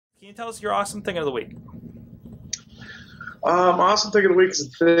Can you tell us your awesome thing of the week? Awesome thing of the week is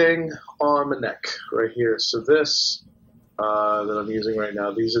a thing on my neck right here. So this that I'm using right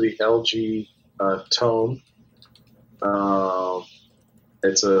now, these are the LG Tone.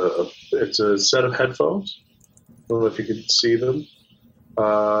 It's a set of headphones. I don't know if you can see them.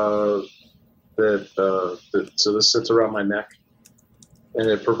 So this sits around my neck, and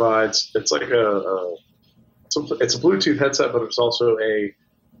it provides. It's like it's a Bluetooth headset, but it's also a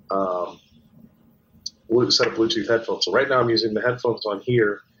set of Bluetooth headphones. So right now I'm using the headphones on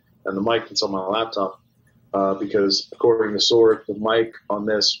here and the mic that's on my laptop because according to Sorg, the mic on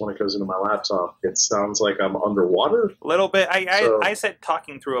this, when it goes into my laptop, it sounds like I'm underwater. A little bit. I said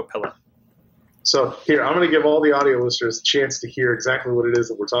talking through a pillow. So here, I'm going to give all the audio listeners a chance to hear exactly what it is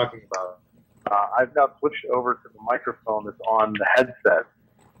that we're talking about. I've now switched over to the microphone that's on the headset.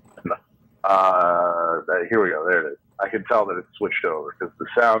 Here we go. There it is. I can tell that it's switched over because the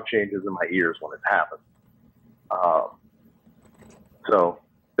sound changes in my ears when it happens. So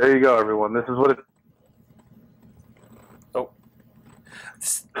there you go, everyone. This is what it. Oh.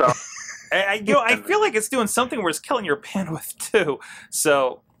 So, I feel like it's doing something where it's killing your bandwidth too.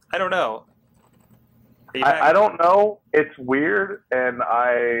 So I don't know. I don't know. It's weird, and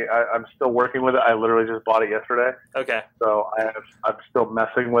I'm still working with it. I literally just bought it yesterday. Okay. So I'm still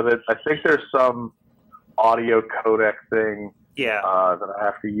messing with it. I think there's some audio codec thing that I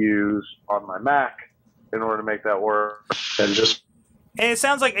have to use on my Mac in order to make that work. And it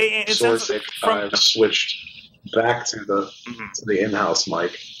sounds like I've switched back to the in-house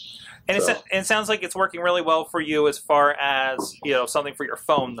mic. And it sounds like it's working really well for you as far as something for your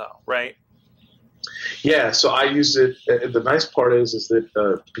phone, though, right? Yeah, so I use it. The nice part is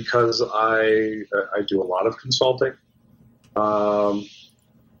that because I do a lot of consulting,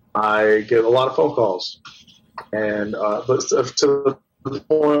 I get a lot of phone calls, and but to the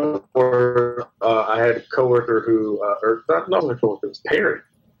point where I had a coworker who, or not a coworker, it was Perry.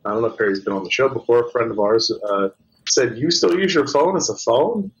 I don't know if Perry's been on the show before. A friend of ours said, "You still use your phone as a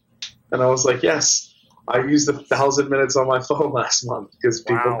phone?" And I was like, "Yes." I used 1,000 minutes on my phone last month because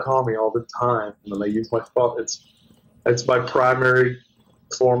people call me all the time, and I use my phone. It's my primary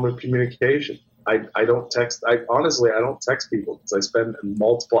form of communication. I don't text. Honestly, I don't text people because I spend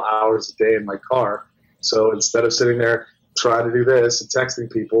multiple hours a day in my car. So instead of sitting there trying to do this and texting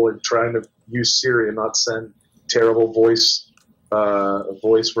people and trying to use Siri and not send terrible voice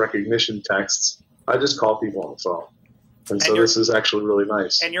recognition texts, I just call people on the phone. And so this is actually really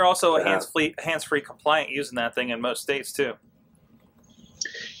nice. And you're also hands-free compliant using that thing in most states, too.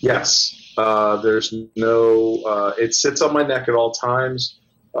 Yes. There's no... it sits on my neck at all times.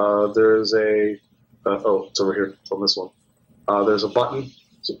 There's a... it's over here. It's on this one. There's a button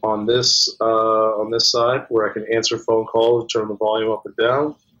on this side where I can answer phone calls and turn the volume up and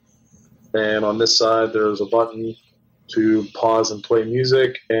down. And on this side, there's a button to pause and play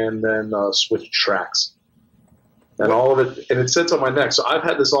music and then switch tracks. And all of it, and it sits on my neck. So I've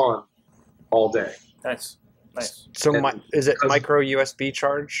had this on all day. Nice. So is it micro USB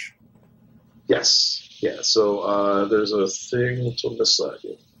charge? Yes. Yeah. So there's a thing. What's on this side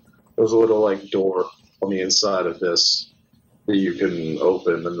here? There's a little door on the inside of this that you can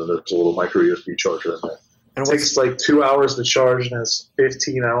open, and then there's a little micro USB charger in there. And it takes 2 hours to charge and has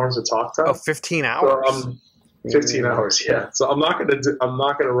 15 hours of talk time. Oh, 15 hours. So 15 hours. Yeah. So I'm not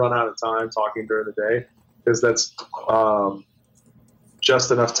gonna run out of time talking during the day. Because that's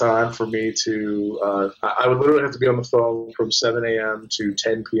just enough time for me to I would literally have to be on the phone from 7 a.m. to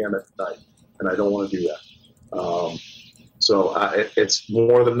 10 p.m. at night, and I don't want to do that. So it's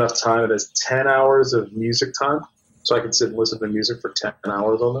more than enough time. It has 10 hours of music time, so I can sit and listen to music for 10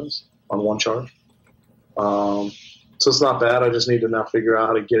 hours on one charge. So it's not bad. I just need to now figure out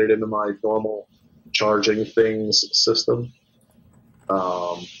how to get it into my normal charging things system.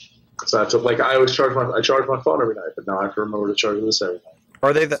 So I have to, I always charge my phone every night, but now I have to remember to charge this every night.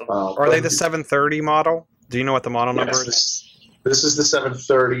 Are they the 730 model? Do you know what the model number is? This is the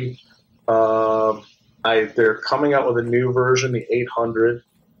 730. They're coming out with a new version, the 800,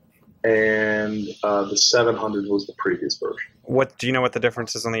 and the 700 was the previous version. Do you know what the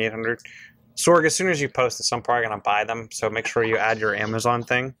difference is on the 800? Sorg, as soon as you post this, I'm probably going to buy them, so make sure you add your Amazon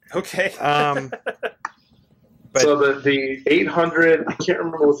thing. Okay. So the 800, I can't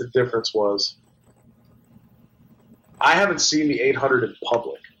remember what the difference was. I haven't seen the 800 in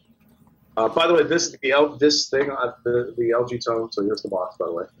public. By the way, this thing, the LG Tone. So here's the box. By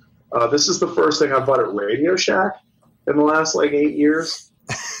the way, this is the first thing I bought at Radio Shack in the last 8 years.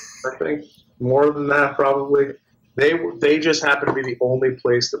 I think more than that probably. They just happened to be the only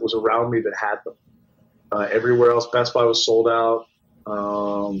place that was around me that had them. Everywhere else, Best Buy was sold out.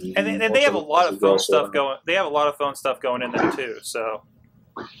 And they have a lot of phone stuff going. They have a lot of phone stuff going in there too. So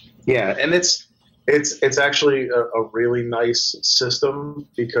yeah, and it's actually a really nice system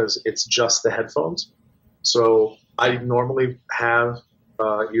because it's just the headphones. So I normally have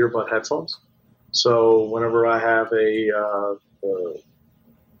earbud headphones. So whenever I have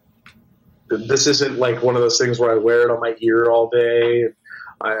this isn't like one of those things where I wear it on my ear all day.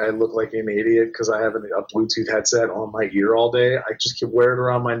 I look like an idiot because I have a Bluetooth headset on my ear all day. I just keep wearing it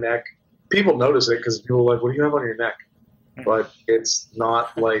around my neck. People notice it because people are like, "What do you have on your neck?" But it's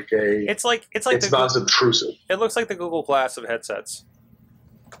not like a. It's not as obtrusive. It looks like the Google Glass of headsets.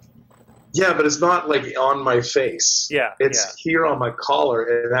 Yeah, but it's not like on my face. Yeah, it's here on my collar,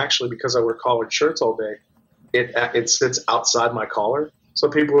 and actually, because I wear collared shirts all day, it sits outside my collar. So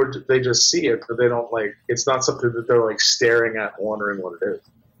people they just see it, but they don't like. It's not something that they're like staring at, wondering what it is.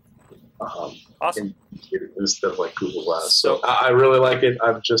 Awesome. Instead of like Google Glass, so I really like it.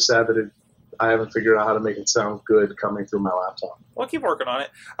 I'm just sad that I haven't figured out how to make it sound good coming through my laptop. We'll keep working on it.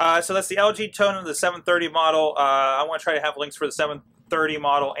 So that's the LG Toner, the 730 model. I want to try to have links for the 730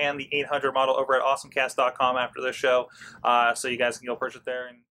 model and the 800 model over at awesomecast.com after this show, so you guys can go purchase there. And